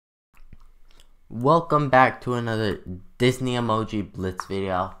Welcome back to another Disney Emoji Blitz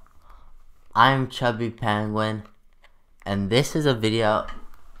video. I'm Chubby Penguin, and this is a video,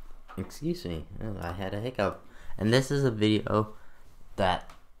 excuse me, I had a hiccup, and this is a video that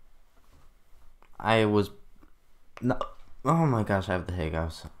I was, no, oh my gosh, I have the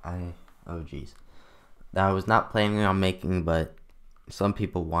hiccups, oh geez, that I was not planning on making, but some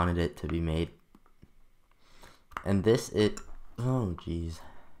people wanted it to be made, and oh geez.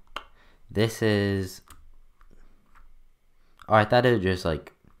 This is, oh, I thought it would just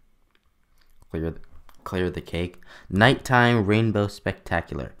like clear the cake. Nighttime Rainbow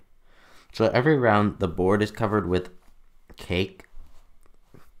Spectacular. So every round the board is covered with cake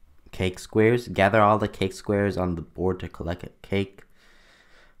squares. Gather all the cake squares on the board to collect a cake.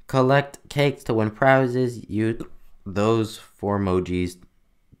 Collect cakes to win prizes. Use those 4 emojis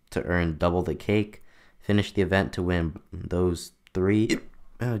to earn double the cake. Finish the event to win those 3.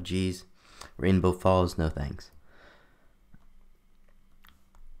 Oh geez. Rainbow Falls, no thanks.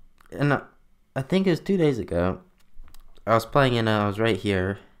 And I think it was 2 days ago, I was playing and I was right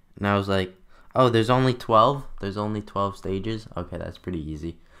here, and I was like, oh, there's only 12? There's only 12 stages? Okay, that's pretty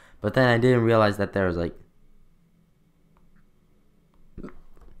easy. But then I didn't realize that there was like,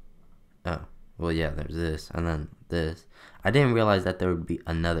 oh, well yeah, there's this, and then this. I didn't realize that there would be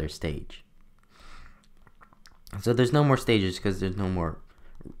another stage. So there's no more stages because there's no more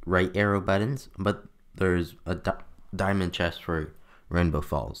right arrow buttons, but there's a diamond chest for Rainbow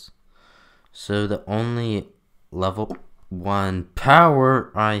Falls. So the only level 1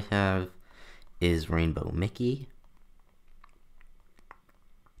 power I have is Rainbow Mickey.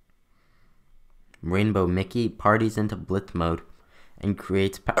 Rainbow Mickey parties into Blitz mode and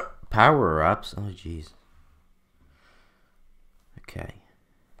creates power-ups. Oh jeez. Okay.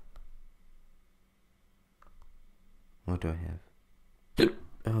 What do I have?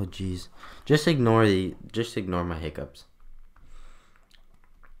 Oh jeez. Just ignore my hiccups.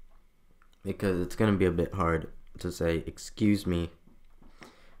 Because it's gonna be a bit hard to say excuse me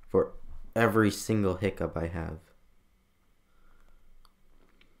for every single hiccup I have.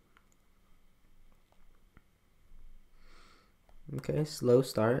 Okay, slow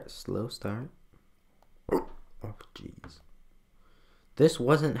start. Oh jeez. This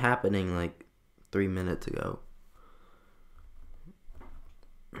wasn't happening like 3 minutes ago.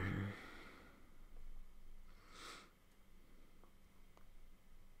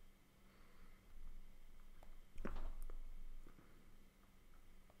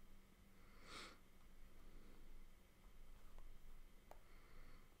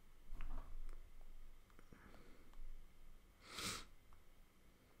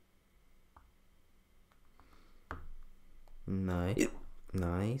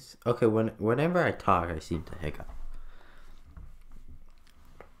 Nice. Okay, whenever I talk, I seem to hiccup.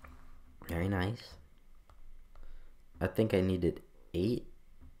 Very nice. I think I needed 8.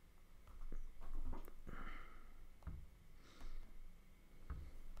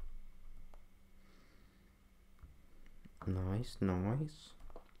 Nice.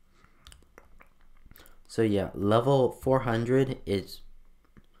 So yeah, level 400 is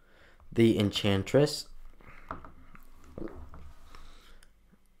the Enchantress.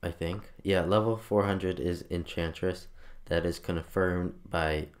 I think. Yeah, level 400 is Enchantress. That is confirmed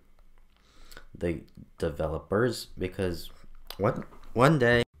by the developers because one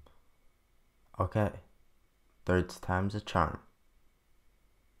day. Okay. Third time's a charm.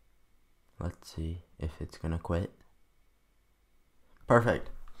 Let's see if it's gonna quit. Perfect.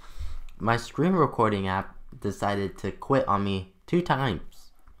 My screen recording app decided to quit on me 2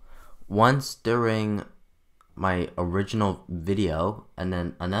 times. Once during my original video, and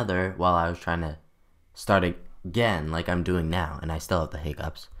then another while I was trying to start again like I'm doing now, and I still have the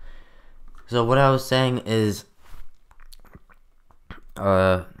hiccups. So what I was saying is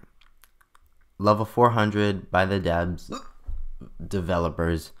level 400 by the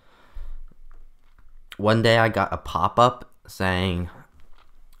developers. One day I got a pop-up saying,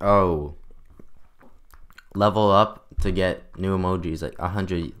 oh, level up to get new emojis, like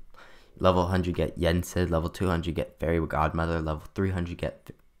 100. Level 100 get Yensid, level 200 get Fairy Godmother, level 300 get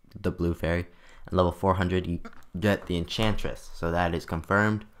the Blue Fairy, and level 400 you get the Enchantress. So that is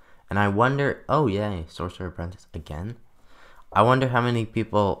confirmed. And I wonder, oh yay, Sorcerer Apprentice again. I wonder how many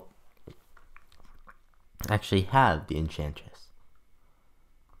people actually have the Enchantress.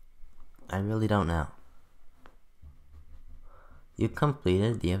 I really don't know. You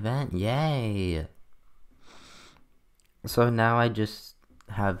completed the event, yay! So now I just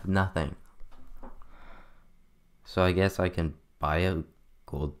have nothing. So I guess I can buy a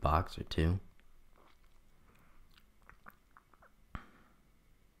gold box or 2.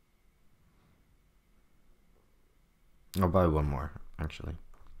 I'll buy one more, actually.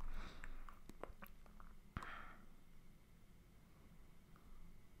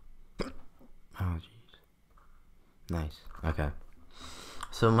 Oh, jeez. Nice. Okay.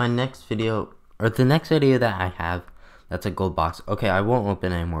 So my next video, or the next video that I have, that's a gold box. Okay, I won't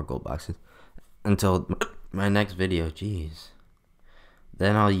open any more gold boxes until my next video. Jeez.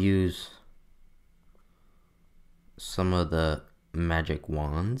 Then I'll use some of the magic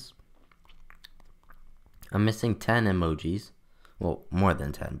wands. I'm missing 10 emojis. Well, more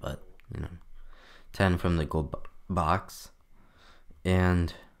than 10, but, 10 from the gold box.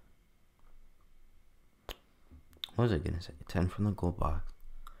 And what was I gonna say? 10 from the gold box.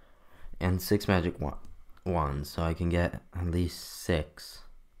 And 6 magic wands. So I can get at least 6,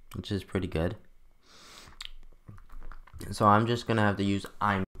 which is pretty good. So I'm just gonna have to use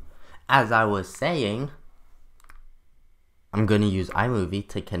iMovie. As I was saying, I'm gonna use iMovie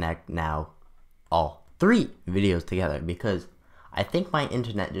to connect now all 3 videos together, because I think my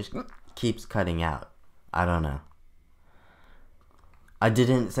internet just keeps cutting out. I don't know. I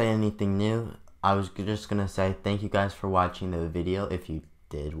didn't say anything new. I was just gonna say thank you guys for watching the video, if you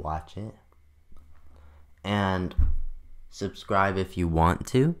did watch it. And subscribe if you want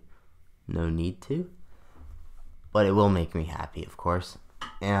to. No need to. But it will make me happy, of course.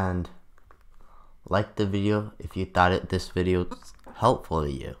 And like the video if you thought this video was helpful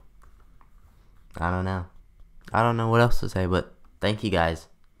to you. I don't know. I don't know what else to say, but thank you guys.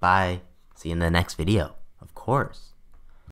 Bye. See you in the next video, of course.